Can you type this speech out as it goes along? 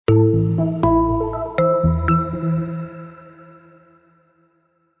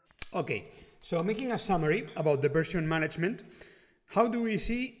Okay, so making a summary about the version management, how do we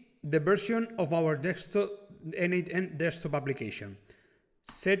see the version of our desktop N8N desktop application?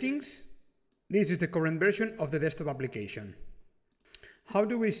 Settings, this is the current version of the desktop application. How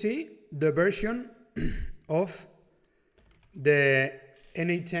do we see the version of the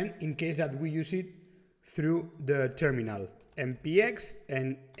N8N in case that we use it through the terminal? MPX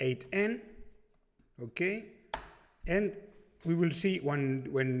N8N, okay, and we will see when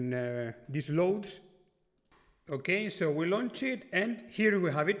this loads. Okay, so we launch it, and here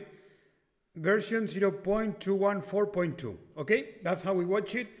we have it, version 0.214.2. Okay, that's how we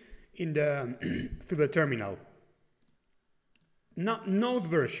watch it in the through the terminal. Now, node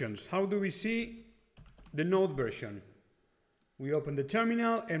versions. How do we see the node version? We open the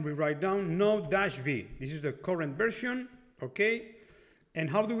terminal and we write down node-v. This is the current version. Okay, and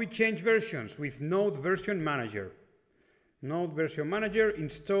how do we change versions? With Node Version Manager. Node Version Manager,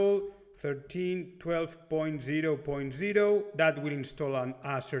 install 13.12.0.0. That will install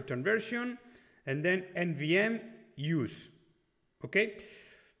a certain version, and then nvm use. Okay,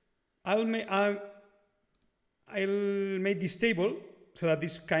 I'll make this table so that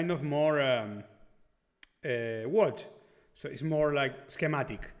it's kind of more so it's more like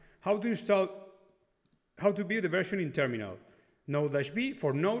schematic. How to install, how to view the version in terminal. Node-v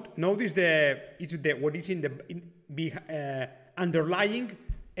for node. Node is what is in the underlying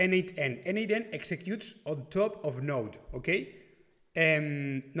N8N. N8N executes on top of node. Okay.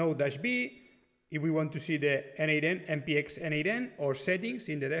 Node-v. If we want to see the N8N, MPX N8N, or settings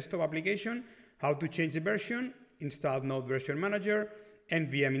in the desktop application, how to change the version, install Node Version Manager,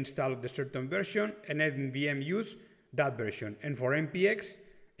 nvm install the certain version, and nvm use that version. And for MPX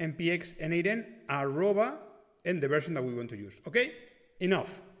N8N, arroba, and the version that we want to use. Okay,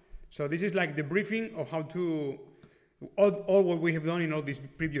 enough. So this is like the briefing of how to, all what we have done in all these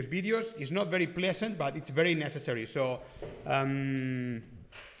previous videos. Is not very pleasant, but it's very necessary. So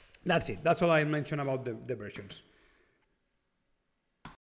that's it. That's all I mentioned about the versions.